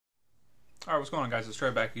Alright, what's going on, guys? It's Trey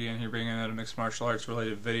back again here bringing out a mixed martial arts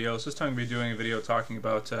related video. So this time I'm going to be doing a video talking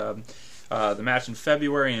about the match in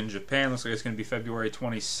February in Japan. Looks like it's going to be February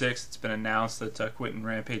 26th. It's been announced that Quinton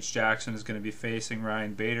Rampage Jackson is going to be facing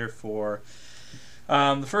Ryan Bader for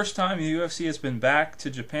the first time the UFC has been back to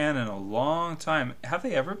Japan in a long time. Have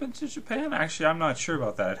they ever been to Japan? Actually, I'm not sure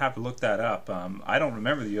about that. I'd have to look that up. I don't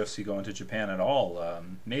remember the UFC going to Japan at all,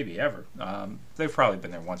 maybe ever. They've probably been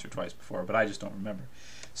there once or twice before, but I just don't remember.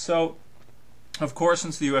 So, of course,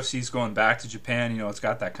 since the UFC is going back to Japan, it's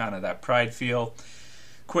got that kind of that pride feel.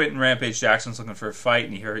 Quinton Rampage Jackson's looking for a fight,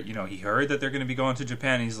 and he heard that they're going to be going to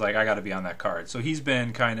Japan. And he's like, I got to be on that card. So he's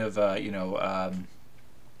been kind of, talking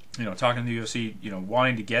to the UFC,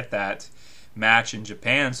 wanting to get that match in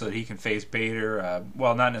Japan so that he can face Bader.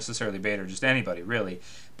 Well, not necessarily Bader, just anybody really,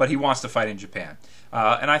 but he wants to fight in Japan.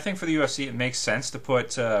 And I think for the UFC, it makes sense to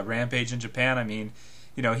put Rampage in Japan. I mean,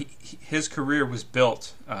 his career was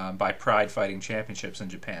built by Pride Fighting Championships in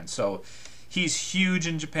Japan. So he's huge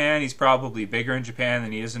in Japan. He's probably bigger in Japan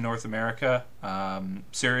than he is in North America.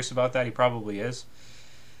 Serious about that? He probably is.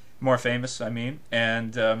 More famous, I mean.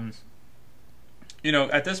 And,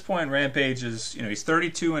 at this point, Rampage is, he's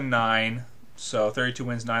 32-9. So 32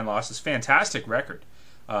 wins, 9 losses. Fantastic record.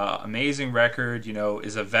 Amazing record.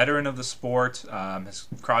 Is a veteran of the sport. Has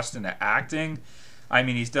crossed into acting. I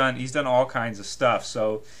mean, he's done all kinds of stuff.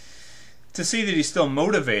 So to see that he's still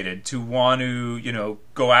motivated to want to,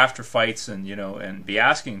 go after fights and and be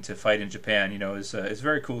asking to fight in Japan, is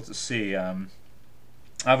very cool to see.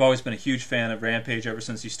 I've always been a huge fan of Rampage ever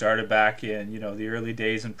since he started back in the early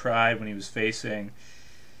days in Pride when he was facing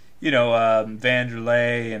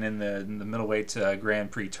Vanderlei and in the middleweight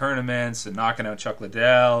Grand Prix tournaments and knocking out Chuck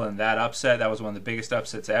Liddell, and that upset, that was one of the biggest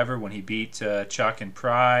upsets ever when he beat Chuck in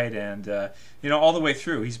Pride, and all the way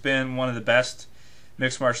through he's been one of the best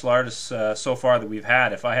mixed martial artists so far that we've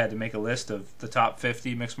had. If I had to make a list of the top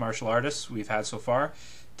 50 mixed martial artists we've had so far,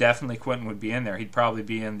 definitely Quinton would be in there. He'd probably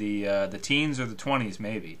be in the teens or the 20s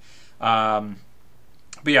maybe.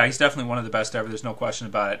 But yeah, he's definitely one of the best ever. There's no question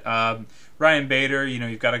about it. Ryan Bader,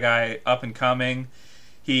 you've got a guy up and coming.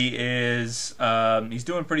 He is he's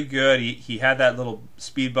doing pretty good. He had that little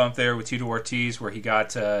speed bump there with Tito Ortiz where he got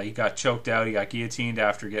choked out. He got guillotined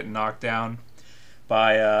after getting knocked down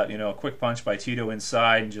by a quick punch by Tito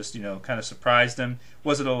inside and just kind of surprised him.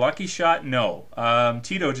 Was it a lucky shot? No.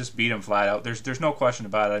 Tito just beat him flat out. There's no question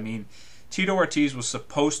about it. I mean, Tito Ortiz was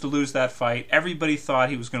supposed to lose that fight. Everybody thought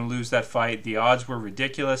he was going to lose that fight. The odds were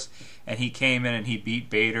ridiculous, and he came in and he beat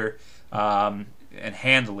Bader and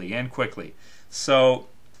handily and quickly. So,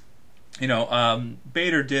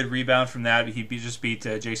 Bader did rebound from that. He just beat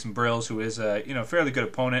Jason Brills, who is a fairly good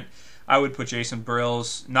opponent. I would put Jason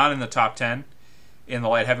Brills not in the top 10 in the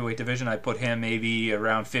light heavyweight division. I'd put him maybe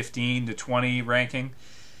around 15 to 20 ranking.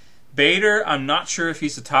 Bader, I'm not sure if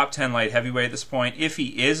he's a top 10 light heavyweight at this point. If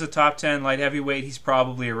he is a top 10 light heavyweight, he's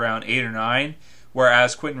probably around 8 or 9.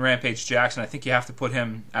 Whereas Quinton Rampage Jackson, I think you have to put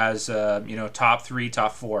him as top 3,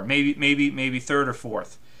 top 4, maybe third or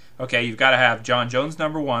fourth. Okay, you've got to have Jon Jones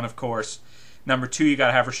number 1, of course. Number 2, you got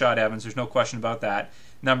to have Rashad Evans. There's no question about that.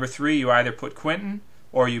 Number 3, you either put Quinton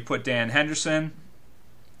or you put Dan Henderson.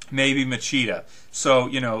 Maybe Machida. So,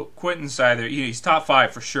 Quinton's either, he's top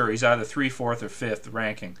 5 for sure. He's either 3, 4th, or 5th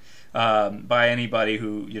ranking by anybody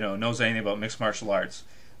who, knows anything about mixed martial arts.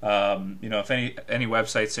 If any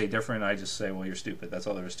websites say different, I just say, well, you're stupid. That's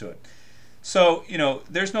all there is to it. So,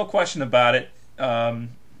 there's no question about it.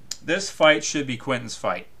 This fight should be Quinton's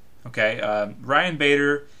fight. Okay? Ryan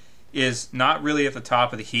Bader is not really at the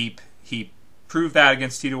top of the heap. He proved that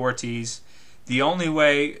against Tito Ortiz. The only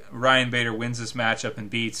way Ryan Bader wins this matchup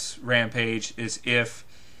and beats Rampage is if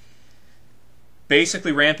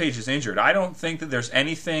basically Rampage is injured. I don't think that there's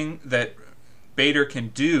anything that Bader can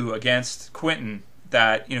do against Quinton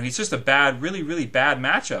that, he's just a bad, really, really bad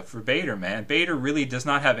matchup for Bader, man. Bader really does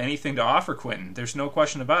not have anything to offer Quinton. There's no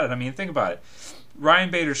question about it. I mean, think about it.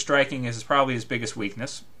 Ryan Bader's striking is probably his biggest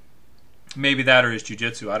weakness. Maybe that or his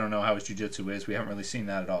jiu-jitsu. I don't know how his jiu-jitsu is. We haven't really seen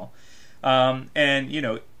that at all.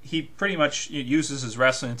 He pretty much uses his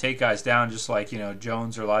wrestling to take guys down just like,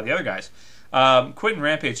 Jones or a lot of the other guys. Quinton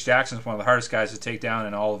Rampage Jackson is one of the hardest guys to take down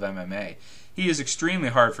in all of MMA. He is extremely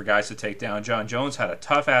hard for guys to take down. Jon Jones had a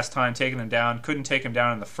tough-ass time taking him down, couldn't take him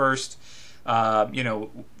down in the first,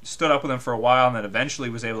 stood up with him for a while and then eventually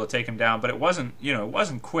was able to take him down, but it wasn't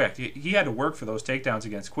quick. He had to work for those takedowns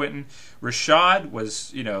against Quinton. Rashad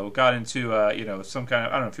was, got into, some kind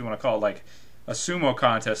of, I don't know if you want to call it like a sumo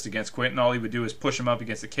contest against Quinton. All he would do is push him up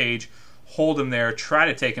against the cage, hold him there, try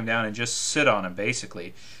to take him down, and just sit on him,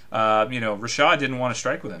 basically. Rashad didn't want to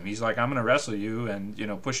strike with him. He's like, I'm going to wrestle you and,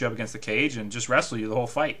 push you up against the cage and just wrestle you the whole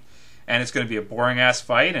fight. and it's going to be a boring ass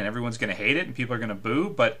fight, and everyone's going to hate it, and people are going to boo.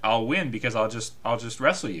 But I'll win because I'll just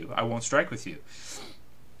wrestle you. I won't strike with you.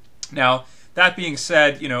 Now, that being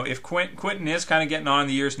said, if Quinton is kind of getting on in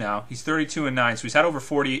the years now, he's 32-9, so he's had over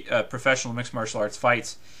 40 professional mixed martial arts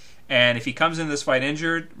fights. And if he comes into this fight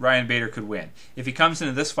injured, Ryan Bader could win. If he comes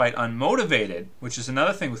into this fight unmotivated, which is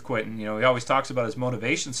another thing with Quinton, he always talks about his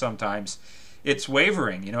motivation sometimes. It's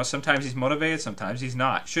wavering. Sometimes he's motivated, sometimes he's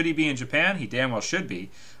not. Should he be in Japan? He damn well should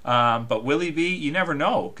be. But will he be? You never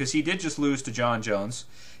know, because he did just lose to Jon Jones,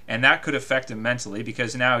 and that could affect him mentally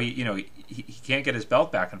because now he can't get his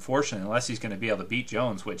belt back, unfortunately, unless he's going to be able to beat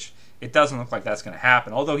Jones, which it doesn't look like that's going to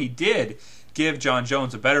happen. Although he did give Jon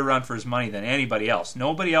Jones a better run for his money than anybody else.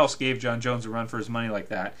 Nobody else gave Jon Jones a run for his money like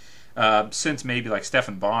that since maybe like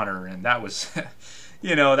Stephan Bonner, and that was,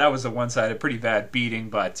 that was a one-sided, pretty bad beating,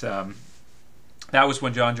 but that was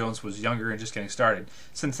when Jon Jones was younger and just getting started.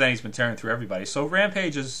 Since then, he's been tearing through everybody. So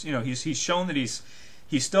Rampage is, he's shown that he's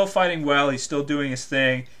still fighting well. He's still doing his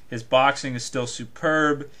thing. His boxing is still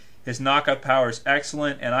superb. His knockout power is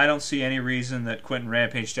excellent, and I don't see any reason that Quinton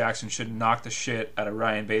Rampage Jackson should knock the shit out of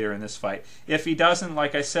Ryan Bader in this fight. If he doesn't,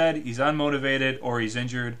 like I said, he's unmotivated or he's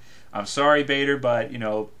injured. I'm sorry, Bader, but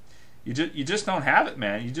you just don't have it,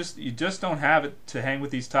 man. You just don't have it to hang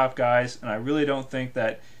with these top guys, and I really don't think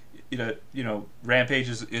that Rampage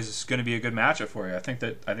is going to be a good matchup for you. I think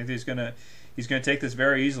he's going to take this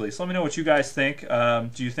very easily. So let me know what you guys think.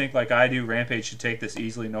 Do you think, like I do, Rampage should take this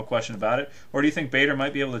easily, no question about it? Or do you think Bader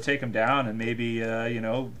might be able to take him down and maybe,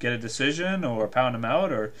 get a decision or pound him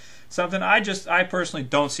out or something? I personally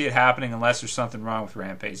don't see it happening unless there's something wrong with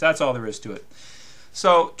Rampage. That's all there is to it.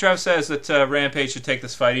 So Trev says that Rampage should take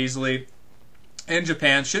this fight easily. In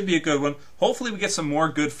Japan, should be a good one. Hopefully we get some more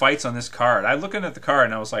good fights on this card. I looking at the card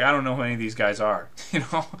and I was like, I don't know who any of these guys are,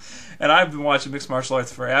 And I've been watching mixed martial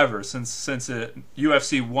arts forever, since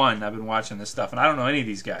UFC 1. I've been watching this stuff, and I don't know any of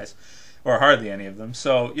these guys, or hardly any of them.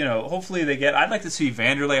 So hopefully they get. I'd like to see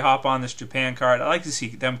Vanderlei hop on this Japan card. I'd like to see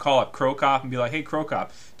them call up Crow Cop and be like, hey, Crow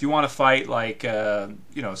Cop, do you want to fight like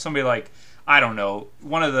somebody like, I don't know,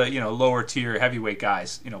 one of the lower tier heavyweight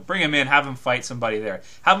guys. Bring him in, have him fight somebody there.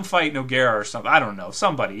 Have him fight Nogueira or something. I don't know,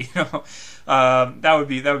 somebody. That would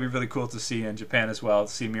be really cool to see in Japan as well.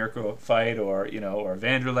 To see Mirko fight, or or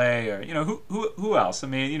Vanderlei, or who else? I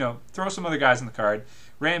mean, throw some other guys in the card.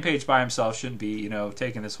 Rampage by himself shouldn't be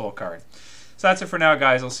taking this whole card. So that's it for now,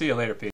 guys. I'll see you later, Pete.